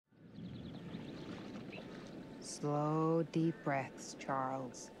Slow, deep breaths,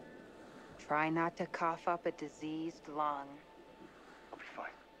 Charles. Try not to cough up a diseased lung. I'll be fine.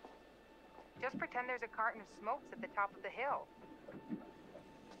 Just pretend there's a carton of smokes at the top of the hill.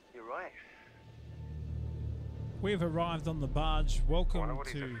 You're right. We've arrived on the barge. Welcome Wonder what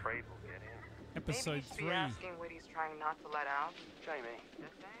he's to afraid we'll get in. episode 3 Maybe asking what he's trying not to let out. Jamie,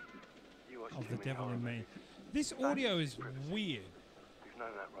 you watched of too The many Devil horror in Me. movies. This audio is weird. You've known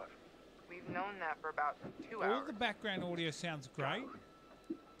that, right? We've known that for about 2 All hours. the background audio sounds great,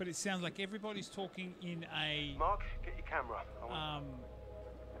 but it sounds like everybody's talking in a Mark, get your camera. I want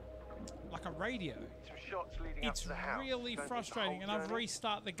like a radio. some shots leading up It's to the house. really Don't do the frustrating, whole and I've journey.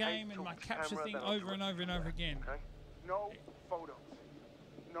 restarted the game and my talk to capture camera, thing then I'll over and talk over and to over you. again. Okay? No photos.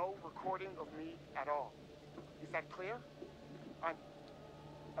 No recording of me at all. Is that clear? I'm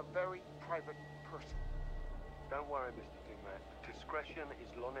a very private person. Don't worry, Mr. Dumas. Discretion is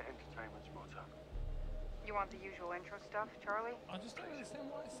Lorna Entertainment's motto. You want the usual intro stuff, Charlie? I just don't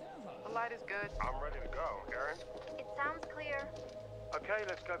understand what it sounds like. The light is good. I'm ready to go, Aaron. It sounds clear. Okay,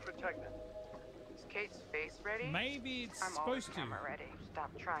 let's go for a take then. Is Kate's face ready? Maybe it's I'm always supposed to, camera ready.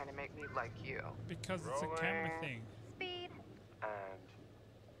 Stop trying to make me like you. because it's a camera Rolling. thing. Speed. And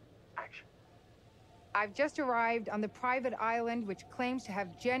action. I've just arrived on the private island which claims to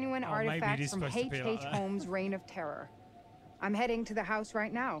have genuine Oh, maybe it artifacts is from supposed to be like H.H. that. Holmes' Reign of Terror. I'm heading to the house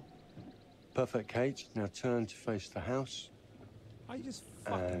right now. Perfect, Kate. Now turn to face the house I just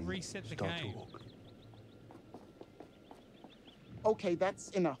fucking and reset the start game. to walk. Okay, that's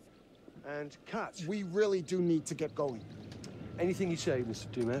enough. And cut. We really do need to get going. Anything you say,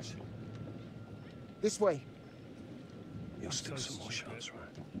 Mr. Dumas. This way. You'll steal So some more stupid. shots, right?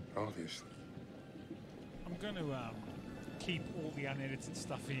 Obviously. I'm going to keep all the unedited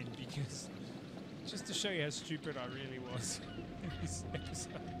stuff in because just to show you how stupid I really was in this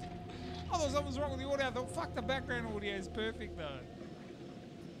episode. I thought something was wrong with the audio. I thought, fuck, the background audio is perfect though.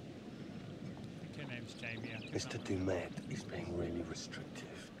 I think her name's Jamie. Mr. Dumas is being really restrictive.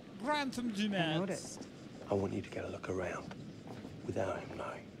 Grantham I Dumas. noticed. I want you to get a look around without him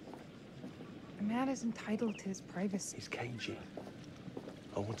knowing. A man is entitled to his privacy. He's cagey.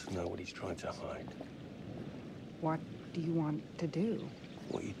 I want to know what he's trying to hide. What do you want to do?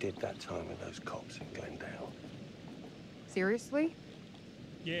 What you did that time with those cops in Glendale. Seriously?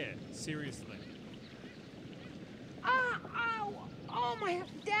 Yeah, seriously. Ah! Ow! Oh my...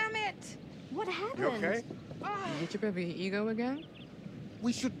 Damn it! What happened? You okay? Ah! You get your baby ego again?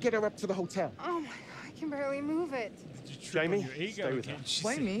 We should get her up to the hotel. Oh my... I can barely move it. Did you trip Jamie, on your ego stay with again? her. She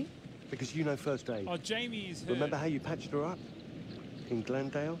Blame said. me. Because you know first aid. Oh, Jamie is her. Remember how you patched her up? In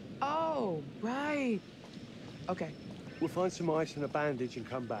Glendale? Oh, right. Okay. We'll find some ice and a bandage and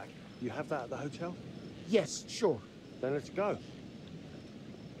come back. You have that at the hotel? Yes, sure. Then let's go.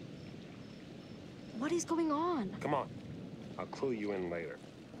 What is going on? Come on. I'll clue you in later.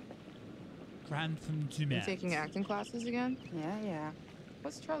 Grantham You Dumas. taking acting classes again? Yeah.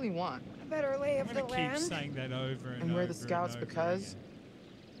 What's Charlie want? A better lay I'm of going the to keep land. saying that over and And over we're the scouts and over because? again.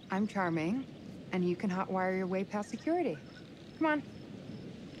 I'm charming, and you can hotwire your way past security. Come on.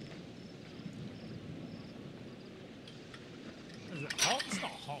 Is it hot? It's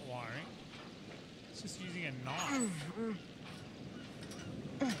not hot wiring. It's just using a knife.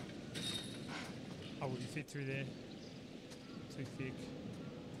 Oh, will you fit through there? Too thick.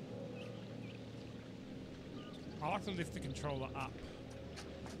 I like to lift the controller up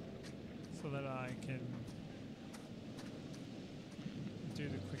so that I can do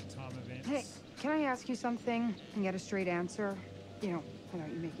the quick time events. Hey, can I ask you something and get a straight answer? You know, without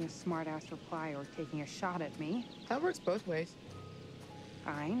you making a smart-ass reply or taking a shot at me. That works both ways.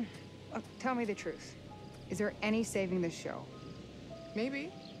 Fine. Tell me the truth. Is there any saving this show?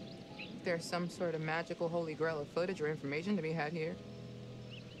 Maybe. There's some sort of magical holy grail of footage or information to be had here.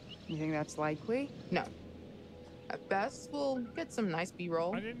 You think that's likely? No. At best, we'll get some nice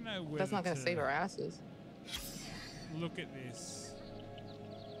B-roll. I didn't know whether That's not gonna save our asses. Look at this.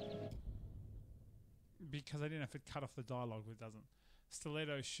 Because I didn't know if it cut off the dialogue, but it doesn't.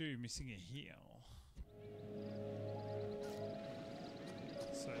 Stiletto shoe missing a heel.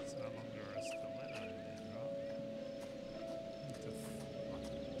 So it's no longer a stiletto then, right? It's a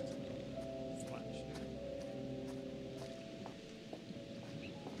flat shoe.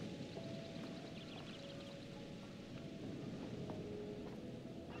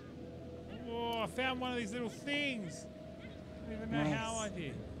 Oh, I found one of these little things. I don't even know how I Nice.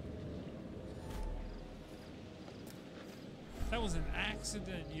 did. That was an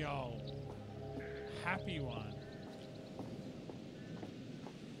accident, yo. Happy one.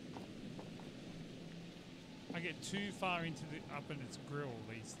 I get too far into the up and it's grill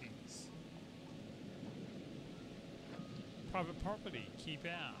these things. Private property, keep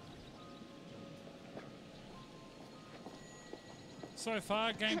out. So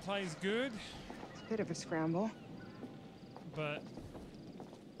far, gameplay is good, It's a bit of a scramble. but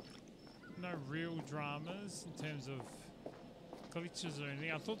no real dramas in terms of glitches or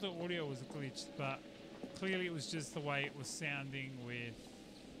anything. I thought the audio was glitched, but clearly it was just the way it was sounding with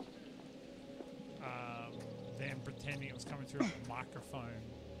them pretending it was coming through a microphone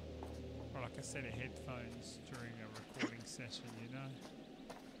or like a set of headphones during a recording session, you know?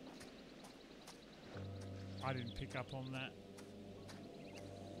 I didn't pick up on that.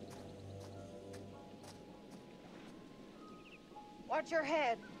 Watch your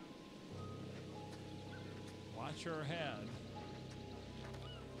head. Watch your head.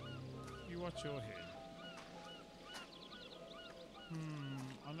 You watch your head.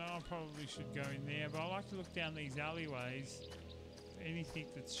 I know I probably should go in there, but I like to look down these alleyways. Anything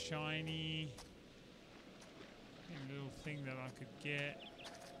that's shiny. Any little thing that I could get.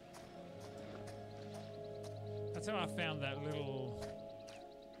 That's how I found that little...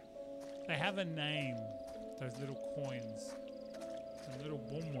 They have a name, those little coins. The little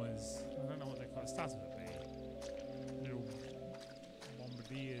bombers. I don't know what they call it. It starts with a B. Little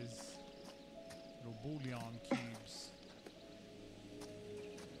bombardiers. Little bullion cubes.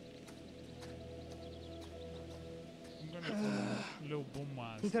 I'm gonna call them little He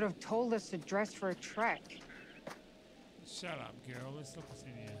bombers. could have told us to dress for a trek. Shut up, girl. Let's look what's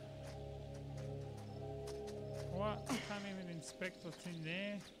in here. What? I can't even inspect what's in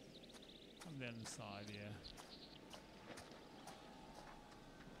there. Come down the side here.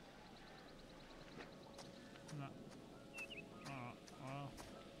 No. Oh,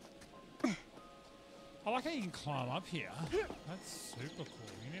 well. I like how you can climb up here. That's super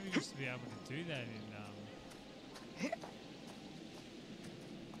cool. You never used to be able to do that in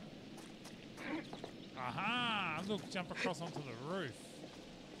Aha! Look, jump across onto the roof.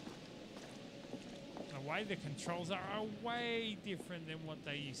 The way the controls are way different than what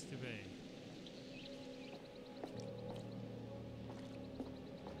they used to be.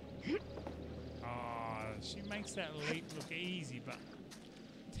 Oh, she makes that leap look easy, but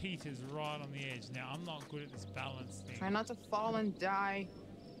teeth is right on the edge. Now, I'm not good at this balance thing. Try not to fall and die.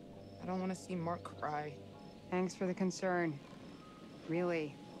 I don't want to see Mark cry. Thanks for the concern.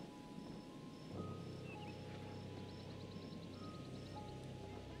 Really.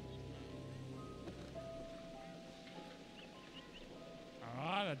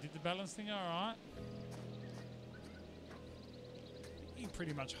 Alright, I did the balance thing alright. You can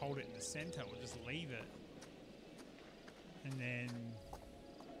pretty much hold it in the center or just leave it. And then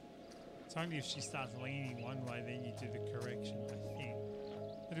it's only if she starts leaning one way then you do the correction, I think.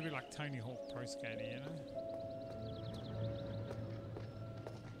 A little bit like Tony Hawk Pro Skater, you know?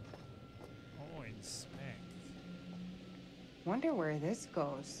 Oh, inspect. Wonder where this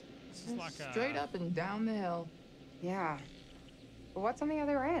goes. This is like Straight up and down the hill. Yeah. But what's on the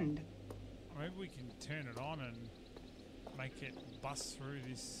other end? Maybe we can turn it on and make it bust through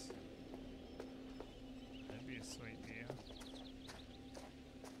this. That'd be a sweet deal.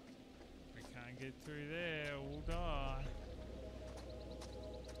 We can't get through there, we'll die.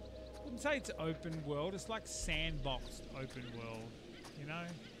 I wouldn't say it's open world, it's like sandbox open world, you know?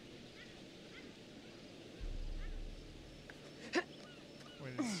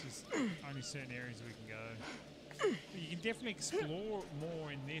 Where there's just only certain areas we can go. But you can definitely explore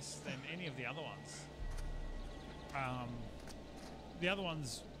more in this than any of the other ones. The other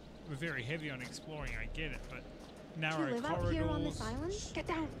ones were very heavy on exploring, I get it, but Do narrow you live corridors. out here on this island? Get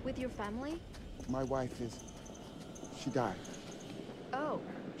down with your family? My wife she died. Oh,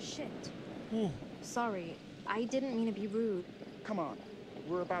 shit. Ooh, Sorry, I didn't mean to be rude. Come on,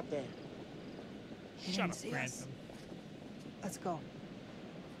 we're about there. He shut didn't up, see us. Grantham. Let's go.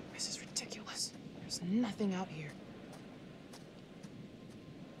 This is ridiculous. There's nothing out here.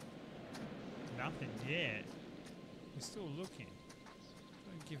 Nothing yet. We're still looking.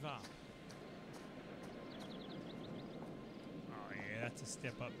 Don't give up. Oh yeah, that's a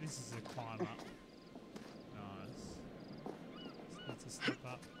step up. This is a climb up. Nice. That's a step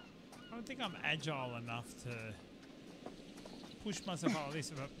up. I don't think I'm agile enough to push myself up like this,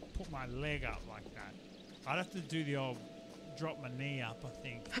 but put my leg up like that. I'd have to do the old drop my knee up, I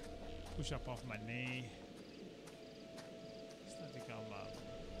think. Push up off my knee. Just don't think I'm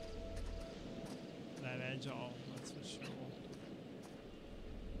that agile, that's for sure.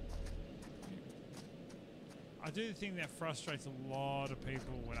 I do the thing that frustrates a lot of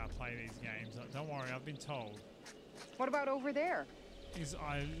people when I play these games. Don't worry, I've been told. What about over there? Is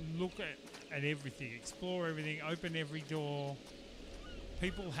I look at everything, explore everything, open every door.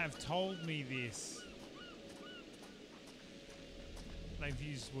 People have told me this. they've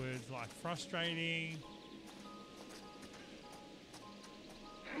used words like frustrating.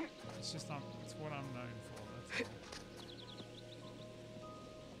 It's just it's what I'm known for. That's all.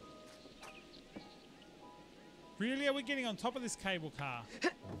 Really? Are we getting on top of this cable car?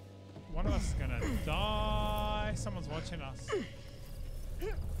 One of us is gonna die. Someone's watching us.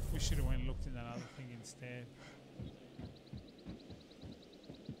 We should have went and looked in that other thing instead.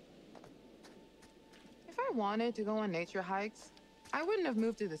 If I wanted to go on nature hikes, I wouldn't have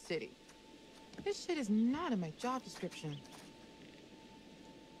moved to the city. This shit is not in my job description.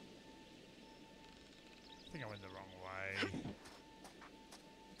 I think I went the wrong way.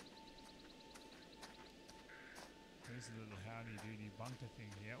 There's a little howdy-doody bunker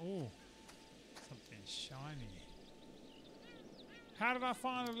thing here. Oh, something shiny. How did I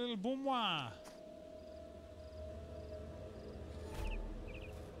find a little boomwa?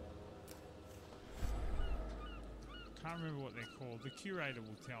 Can't remember what they're called. The curator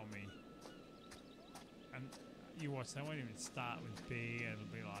will tell me. And you watch, they won't even start with B, it'll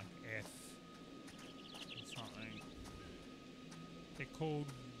be like F or something. They're called...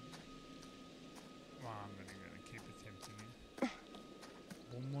 Well, I'm gonna keep attempting it.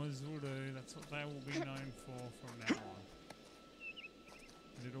 Boomwas will do, that's what they will be known for from now on.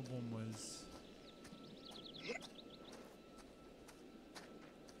 Little boomwas.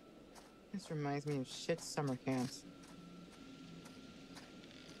 This reminds me of shit summer camps.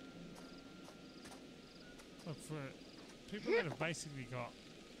 Look, for people that have basically got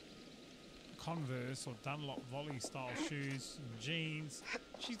Converse or Dunlop volley style shoes and jeans,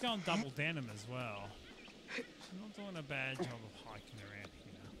 she's going double denim as well. She's not doing a bad job of hiking around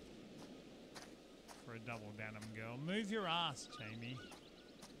here. For a double denim girl. Move your ass, Jamie.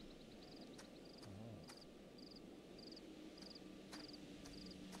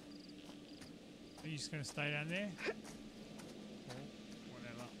 Are you just going to stay down there? Or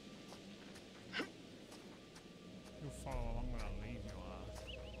whatever. You'll follow along when I leave your ass.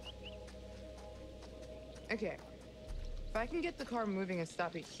 Okay. If I can get the car moving and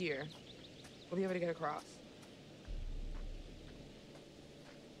stop it here, we'll be able to get across.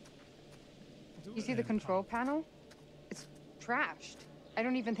 You see the control panel? It's trashed. I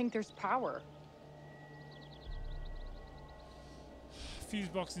don't even think there's power. Fuse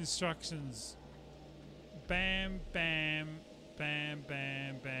box instructions. Bam, bam, bam,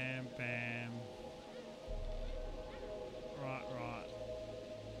 bam, bam, bam. Right.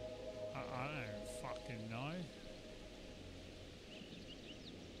 I don't fucking know.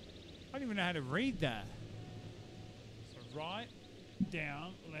 I don't even know how to read that. So right,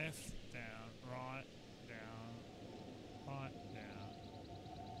 down, left, down, right, down, right, down.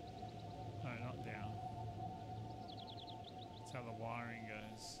 No, not down. That's how the wiring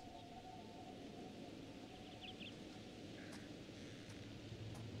goes.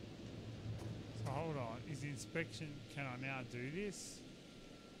 So hold on, is the inspection, can I now do this?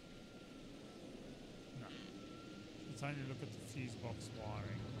 No. Let's only look at the fuse box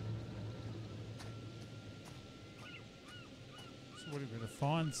wiring. So what are we going to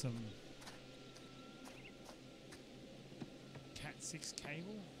find? Some Cat 6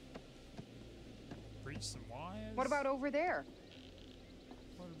 cable? Breach some wires? What about over there?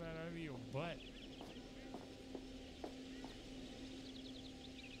 What about over your butt?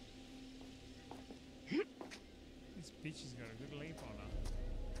 This bitch has got a good leap on her.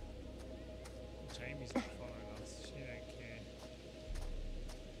 Jamie's not following us. She don't care.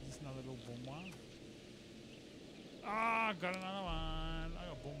 Is this another little boomwa? Ah, got another one. I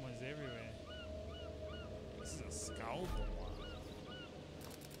got boomwas everywhere. This is a skull boomwa.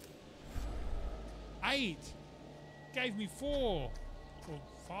 8! Gave me 4! Or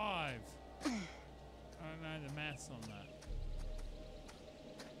 5. I don't know the maths on that.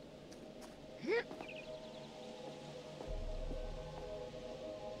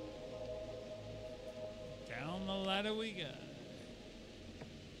 Down the ladder we go.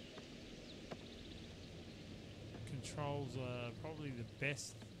 Controls are probably the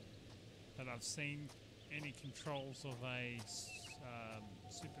best that I've seen. Any controls of a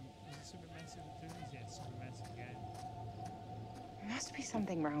Supermassive Duties? Yeah, Supermassive game. There must be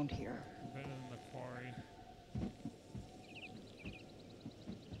something around here. Better than the Quarry.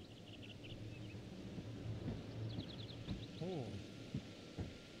 Oh.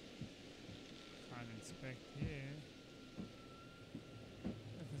 Can't inspect here.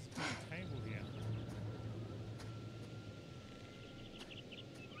 Look, there's a big table here.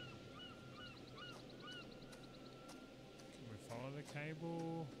 Can we follow the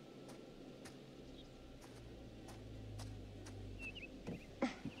cable?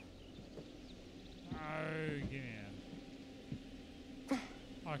 Oh, get out.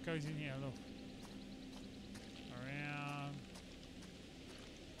 Oh, it goes in here, look. Around.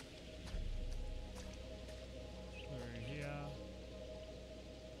 Through here.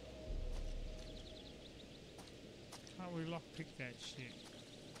 Can't we lockpick that shit?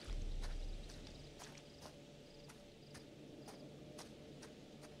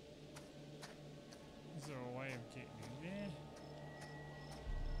 Is there a way of getting in there?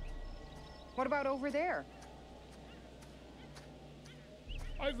 What about over there?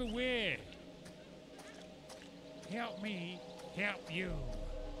 Over where? Help me, help you.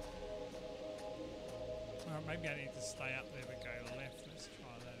 Well, maybe I need to stay up there but go left. Let's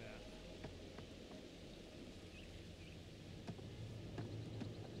try that out.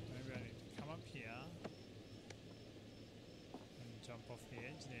 Maybe I need to come up here and jump off the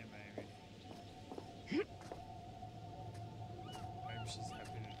edge there, maybe. Maybe she's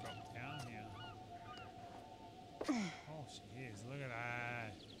happy to drop down here. Oh, she is. Look at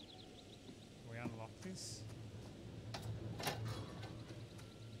that. Can we unlock this?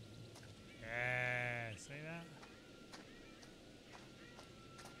 Yeah, see that?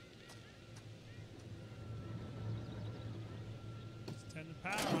 Let's turn the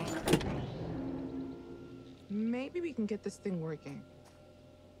power on. Maybe we can get this thing working.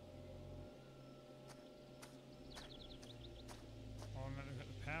 Oh, I'm gonna put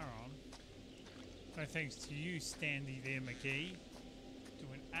the power on. No thanks to you, Standy there, McGee.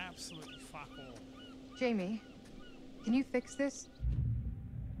 Doing absolutely fuck all. Jamie, can you fix this?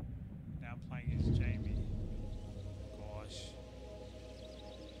 Now playing as Jamie. Gosh.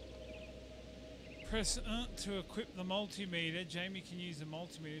 Press to equip the multimeter. Jamie can use the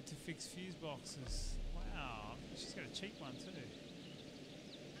multimeter to fix fuse boxes. Wow, she's got a cheap one too.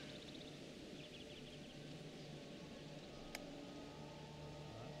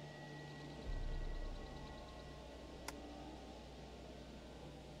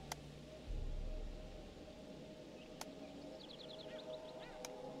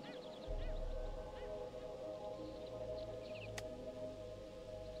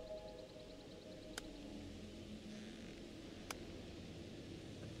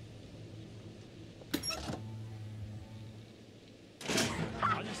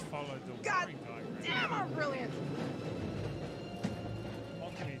 I just followed the God wiring diagram. damn, I'm brilliant!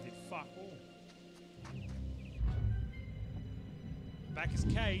 Multimeter did fuck all. Back is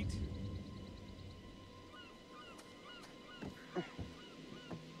Kate.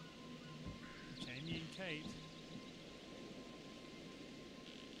 Jamie and Kate.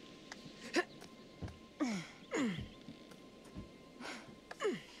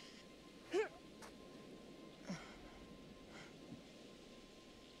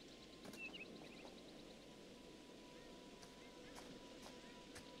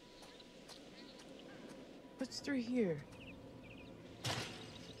 What's through here?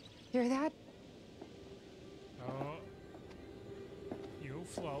 Hear that? Oh. You'll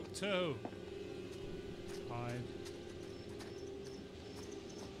float too. Hide.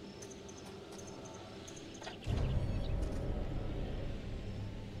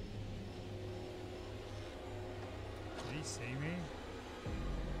 Did he see me?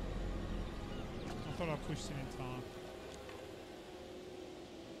 I thought I pushed him in time.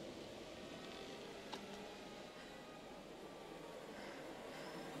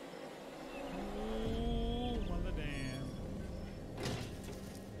 Oh, mother damn.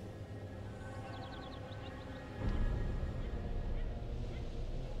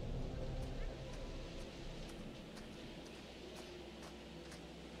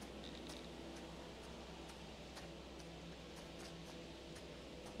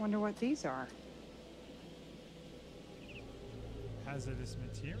 Wonder what these are. Hazardous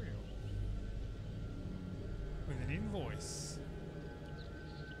material. With an invoice.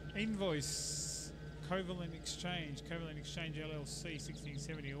 Invoice. Covalent Exchange. Covalent Exchange LLC,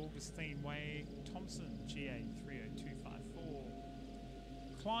 1670 Augustine Way, Thompson, GA 30254.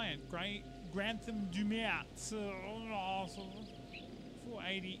 Client, Grantham Dumat,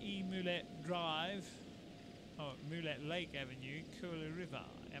 480 E Mulet Drive. Oh, Mulet Lake Avenue, Curly River,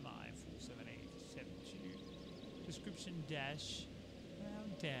 MI 47872. Description dash,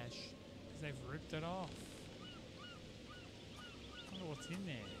 round dash, because they've ripped it off. I wonder what's in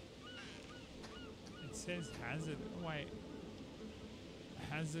there. It says hazard. Wait.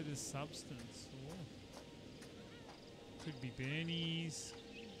 Hazardous substance. Oh. Could be Bernie's.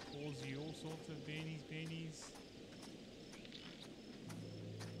 Cause you all sorts of Bernie's.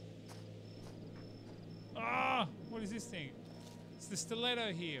 Ah! What is this thing? It's the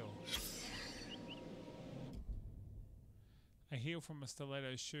stiletto heel. A heel from a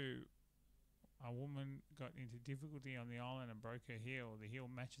stiletto shoe. A woman got into difficulty on the island and broke her heel. The heel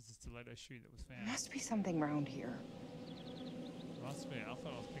matches the stiletto shoe that was found. Must be something round here. Must be. I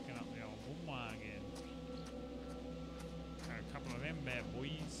thought I was picking up the old woman again. Got a couple of them bad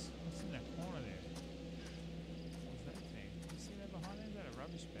boys. What's in that corner there? What's that thing? You see that behind there? Is that a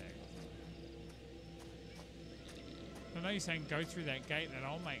rubbish bag? I know you're saying go through that gate that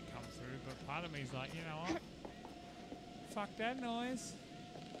old mate come through, but part of me's like, you know what? Fuck that noise.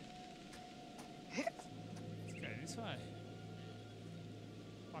 Let's go this way.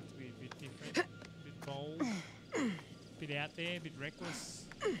 Like to be a bit different, a bit bold, a bit out there, a bit reckless,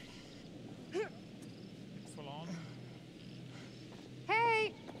 a bit full on.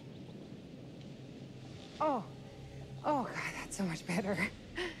 Hey! Oh. Oh, God, that's so much better.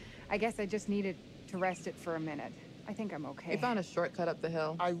 I guess I just needed to rest it for a minute. I think I'm okay. We found a shortcut up the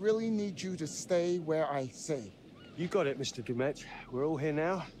hill. I really need you to stay where I say. You got it, Mr. Dumet. We're all here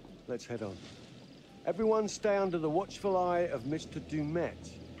now. Let's head on. Everyone stay under the watchful eye of Mr. Dumet,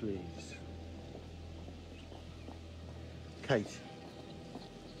 please. Kate.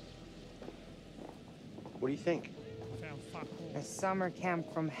 What do you think? Found fuck all. A summer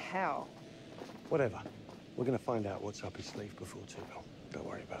camp from hell. Whatever. We're gonna find out what's up his sleeve before too long. Don't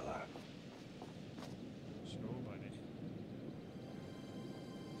worry about that. Sure, buddy.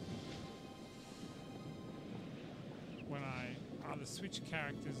 When I either switch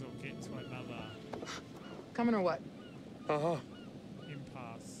characters or get to another Coming or what? Uh-huh.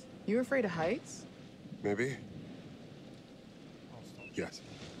 impasse, You afraid of heights? Maybe? I'll stop. Yes.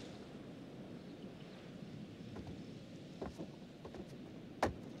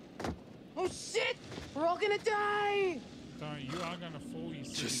 Oh shit! We're all gonna die! Don't, you are gonna fall, you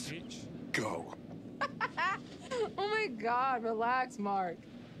Just- silly bitch. Go. Oh my god, relax, Mark.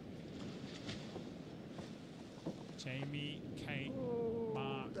 Jamie, Kate, Oh,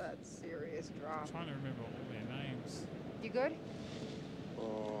 Mark. that's serious drop. I'm trying to remember all their names. You good?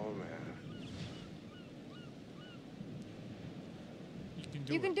 Oh, man. You can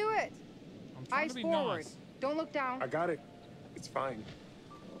do You it. can do it. I'm trying Eyes to be forward. nice. Don't look down. I got it. It's fine.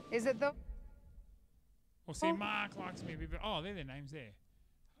 Is it though? Well, see, Oh. Mark likes me a bit. Oh, they're their names there.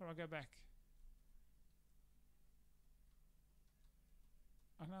 How do I go back?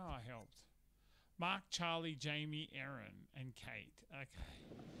 I know I helped. Mark, Charlie, Jamie, Erin, and Kate.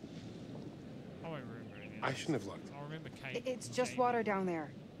 Okay. I won't remember anything I else. shouldn't have looked. I'll remember Kate. It's and just Jamie, water down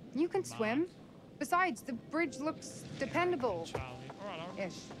there. You can swim. Mark, Besides, the bridge looks Erin, dependable. and Charlie. All right, I'll remember.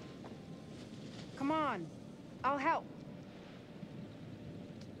 Ish. Come on. I'll help.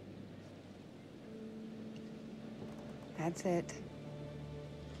 That's it.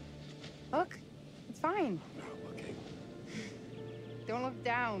 Look. It's fine. Not looking. Don't look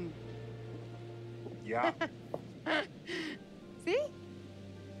down. Yeah. See?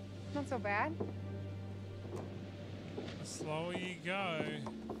 Not so bad. The slower you go,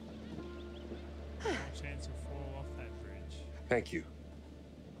 the more chance you'll fall off that bridge. Thank you.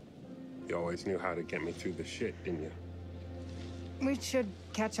 You always knew how to get me through the shit, didn't you? We should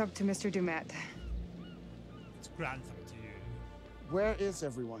catch up to Mr. Dumet. It's granted to you. Where is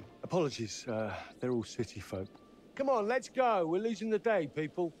everyone? Apologies, they're all city folk. Come on, let's go. We're losing the day,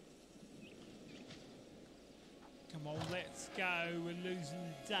 people. Come on, let's go. We're losing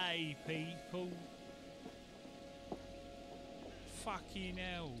the day, people. Fucking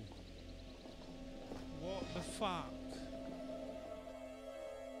hell. What the fuck?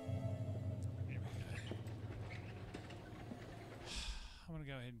 Here we go. I'm going to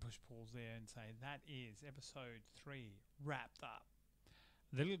go ahead and push pause there and say that is episode 3 wrapped up.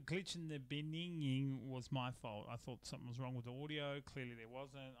 The little glitch in the beginning was my fault. I thought something was wrong with the audio. Clearly there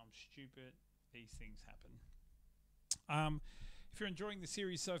wasn't. I'm stupid. These things happen. If you're enjoying the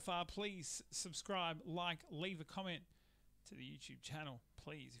series so far, please subscribe, like, leave a comment to the YouTube channel,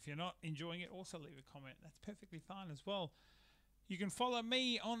 please. If you're not enjoying it, also leave a comment. That's perfectly fine as well. You can follow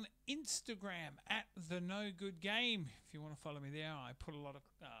me on Instagram at The No Good Game. If you want to follow me there, I put a lot of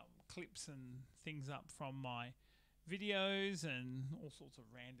clips and things up from my videos and all sorts of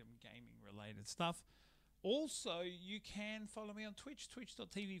random gaming related stuff. Also, you can follow me on Twitch,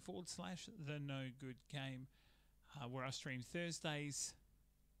 twitch.tv/The No Good Game, where I stream Thursdays,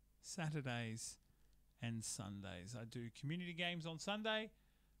 Saturdays, and Sundays. I do community games on Sunday.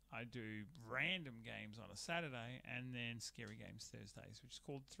 I do random games on a Saturday, and then scary games Thursdays, which is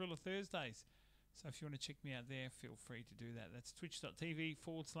called Thriller Thursdays. So if you want to check me out there, feel free to do that. That's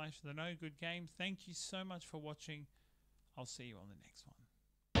twitch.tv/The No Good Game. Thank you so much for watching. I'll see you on the next one.